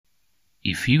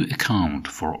If you account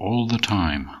for all the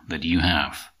time that you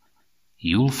have,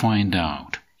 you'll find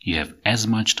out you have as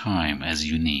much time as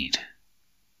you need.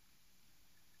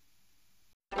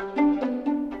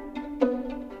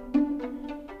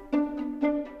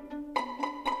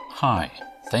 Hi,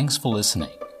 thanks for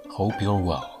listening. Hope you're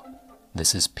well.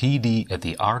 This is PD at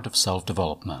the Art of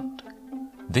Self-Development.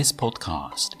 This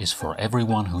podcast is for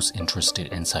everyone who's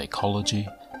interested in psychology,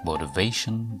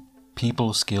 motivation,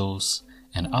 people skills,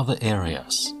 and other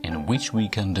areas in which we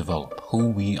can develop who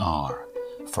we are,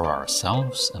 for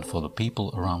ourselves and for the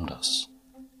people around us.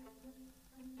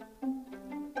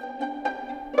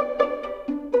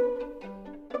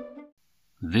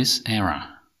 This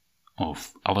era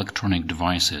of electronic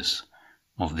devices,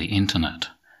 of the internet,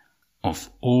 of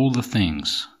all the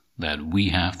things that we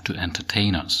have to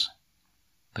entertain us,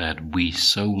 that we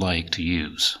so like to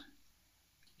use,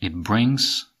 it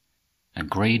brings a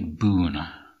great boon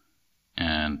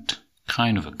and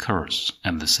kind of a curse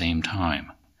at the same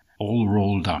time, all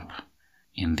rolled up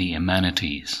in the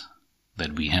amenities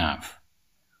that we have,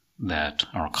 that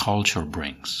our culture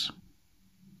brings.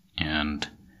 And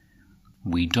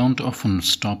we don't often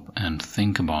stop and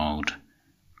think about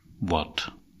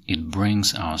what it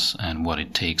brings us and what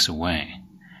it takes away.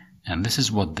 And this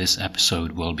is what this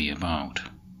episode will be about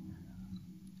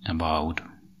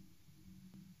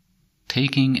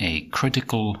taking a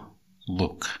critical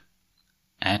look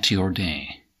at your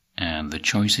day and the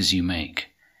choices you make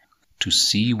to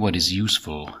see what is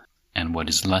useful and what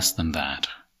is less than that.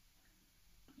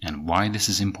 And why this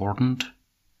is important?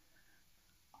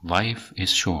 Life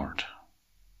is short.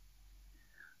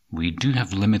 We do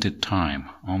have limited time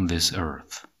on this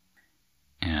earth,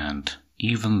 and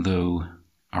even though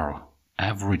our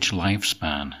average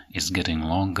lifespan is getting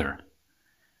longer,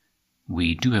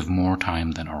 we do have more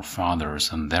time than our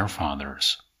fathers and their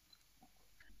fathers.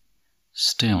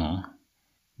 Still,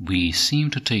 we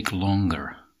seem to take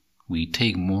longer, we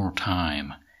take more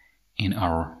time in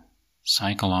our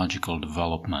psychological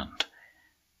development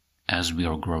as we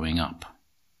are growing up.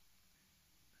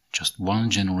 Just one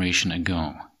generation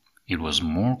ago, it was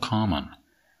more common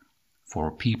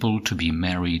for people to be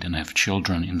married and have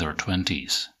children in their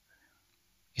 20s.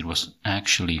 It was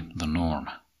actually the norm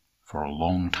for a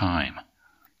long time,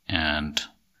 and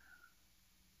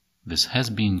this has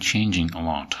been changing a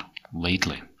lot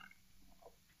lately.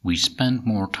 We spend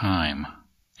more time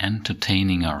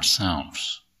entertaining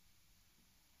ourselves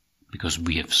because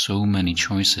we have so many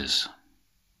choices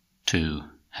to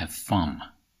have fun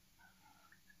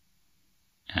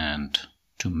and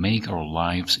to make our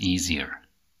lives easier.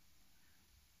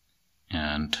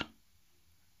 And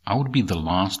I would be the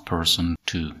last person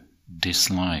to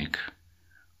dislike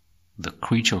the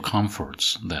creature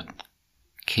comforts that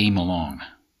came along.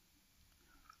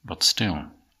 But still,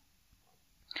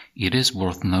 it is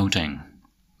worth noting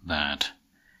that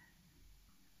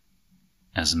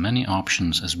as many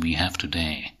options as we have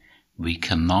today, we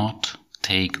cannot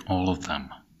take all of them.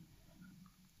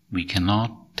 We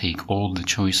cannot take all the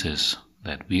choices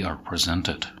that we are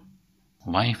presented.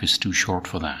 Life is too short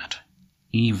for that,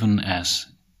 even as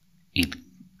it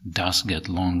does get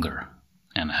longer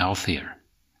and healthier.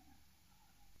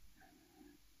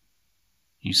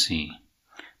 You see,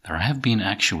 there have been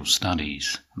actual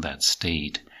studies that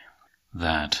state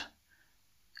that,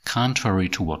 contrary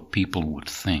to what people would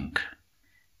think,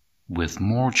 with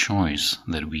more choice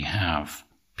that we have,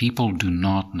 people do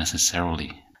not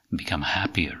necessarily become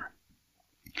happier.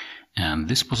 And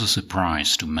this was a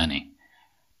surprise to many,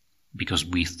 because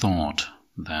we thought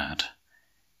that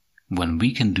when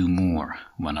we can do more,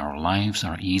 when our lives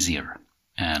are easier,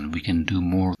 and we can do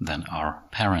more than our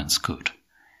parents could,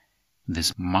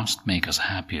 this must make us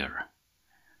happier.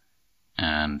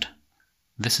 And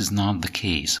this is not the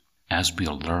case, as we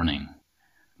are learning.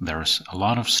 There's a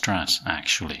lot of stress,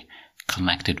 actually,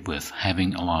 connected with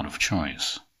having a lot of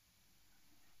choice.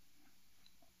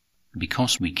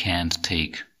 Because we can't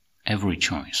take every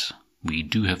choice, we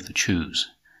do have to choose.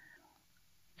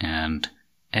 And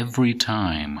every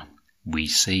time we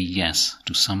say yes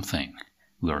to something,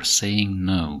 we are saying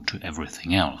no to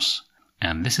everything else.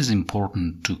 And this is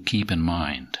important to keep in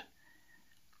mind.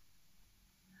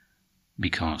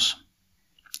 Because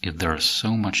if there is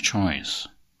so much choice,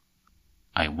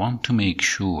 I want to make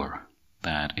sure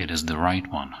that it is the right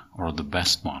one or the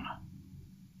best one.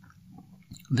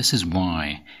 This is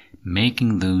why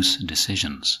making those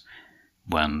decisions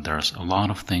when there's a lot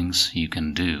of things you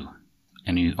can do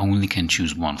and you only can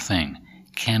choose one thing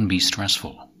can be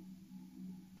stressful.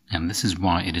 And this is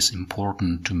why it is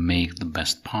important to make the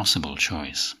best possible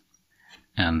choice.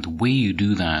 And the way you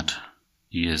do that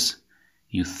is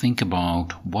you think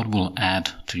about what will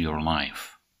add to your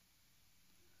life,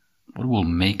 what will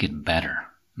make it better,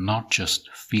 not just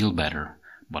feel better,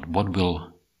 but what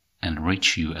will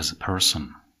enrich you as a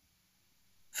person.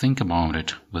 Think about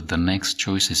it with the next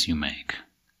choices you make.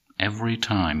 Every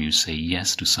time you say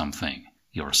yes to something,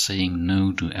 you're saying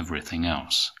no to everything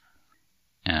else.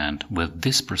 And with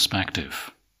this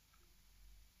perspective,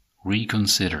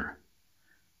 reconsider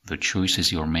the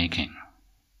choices you're making.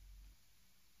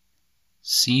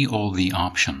 See all the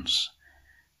options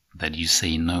that you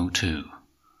say no to.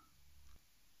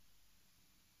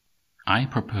 I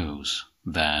propose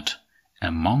that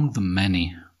among the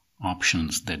many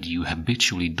options that you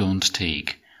habitually don't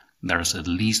take, there's at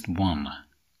least one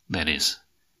that is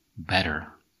better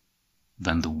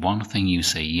than the one thing you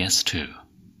say yes to.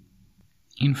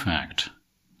 In fact,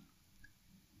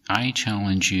 I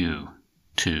challenge you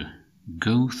to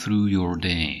go through your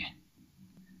day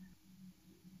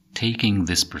taking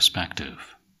this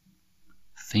perspective,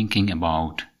 thinking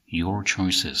about your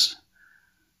choices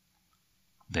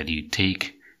that you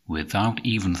take without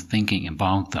even thinking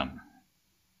about them,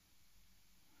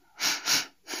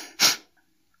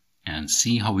 and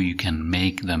see how you can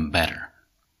make them better,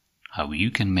 how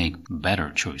you can make better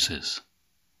choices.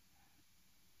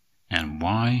 And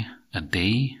why a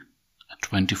day, a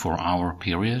 24-hour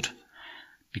period?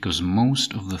 Because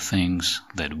most of the things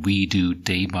that we do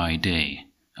day by day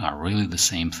are really the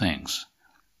same things.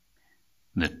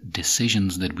 The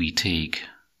decisions that we take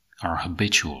are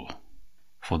habitual.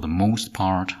 For the most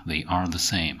part, they are the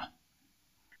same.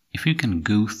 If you can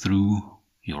go through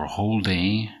your whole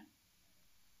day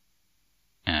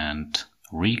and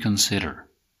reconsider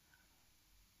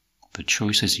the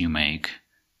choices you make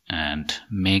and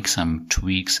make some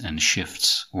tweaks and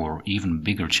shifts or even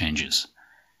bigger changes,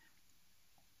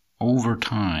 over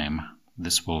time,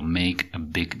 this will make a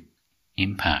big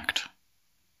impact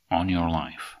on your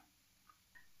life.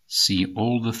 See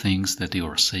all the things that you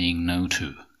are saying no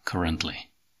to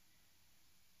currently,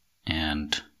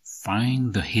 and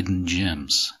find the hidden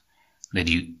gems that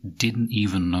you didn't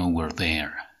even know were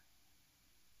there.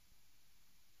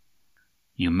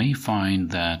 You may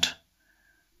find that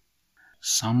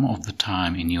some of the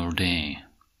time in your day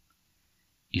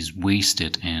is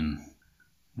wasted in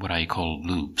what I call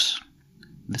loops.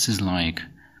 This is like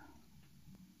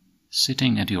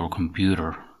sitting at your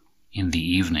computer in the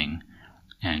evening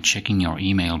and checking your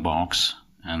email box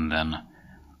and then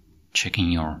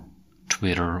checking your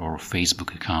Twitter or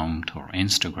Facebook account or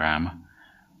Instagram.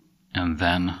 And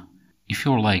then, if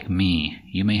you're like me,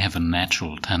 you may have a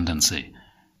natural tendency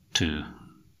to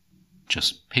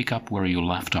just pick up where you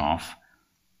left off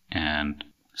and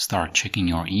start checking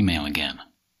your email again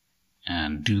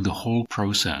and do the whole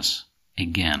process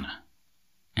again.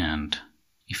 And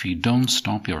if you don't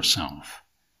stop yourself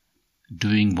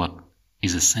doing what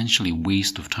is essentially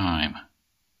waste of time,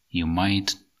 you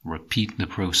might repeat the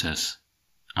process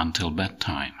until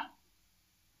bedtime.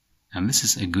 And this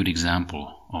is a good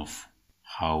example of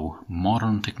how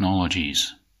modern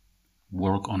technologies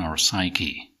work on our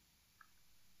psyche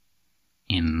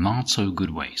in not so good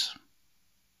ways.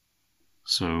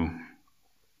 So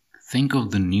think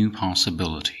of the new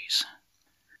possibilities,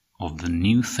 of the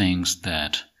new things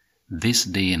that this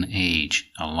day and age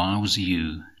allows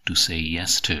you to say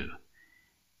yes to,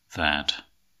 that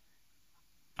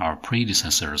our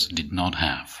predecessors did not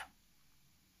have.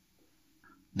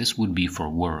 This would be for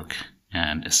work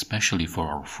and especially for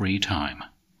our free time,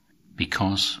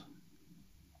 because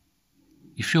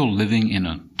if you're living in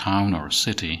a town or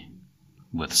city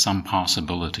with some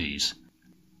possibilities,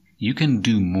 you can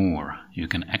do more. You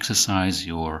can exercise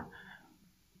your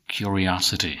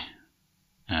curiosity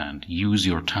and use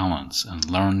your talents and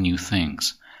learn new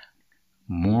things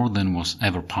more than was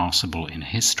ever possible in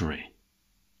history.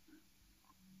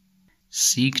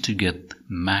 Seek to get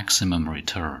maximum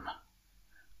return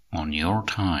on your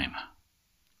time,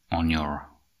 on your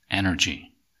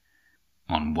energy,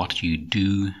 on what you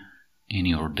do in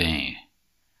your day.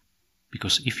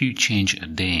 Because if you change a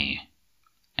day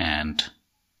and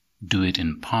do it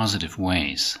in positive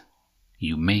ways,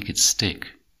 you make it stick,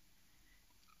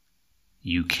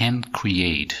 you can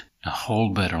create a whole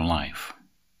better life,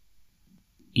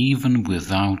 even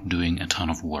without doing a ton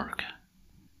of work.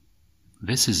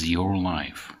 This is your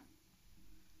life.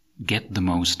 Get the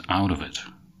most out of it.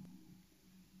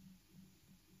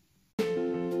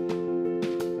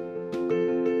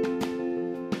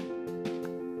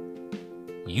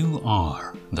 You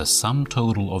are the sum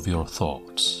total of your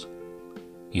thoughts.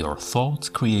 Your thoughts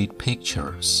create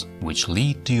pictures which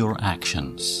lead to your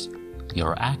actions.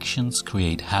 Your actions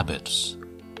create habits.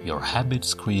 Your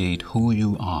habits create who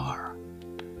you are.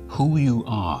 Who you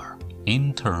are,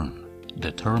 in turn,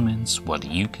 determines what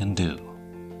you can do.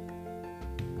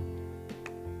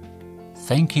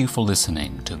 Thank you for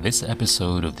listening to this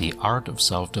episode of The Art of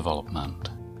Self-Development.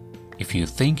 If you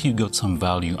think you got some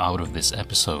value out of this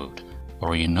episode,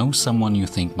 or you know someone you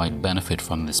think might benefit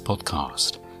from this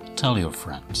podcast, tell your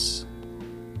friends.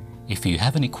 If you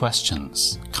have any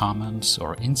questions, comments,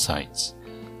 or insights,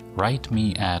 write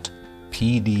me at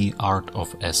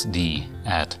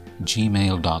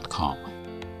pdartofsd@gmail.com.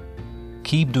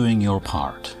 Keep doing your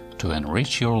part to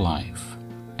enrich your life,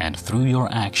 and through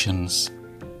your actions,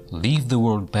 leave the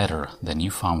world better than you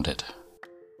found it.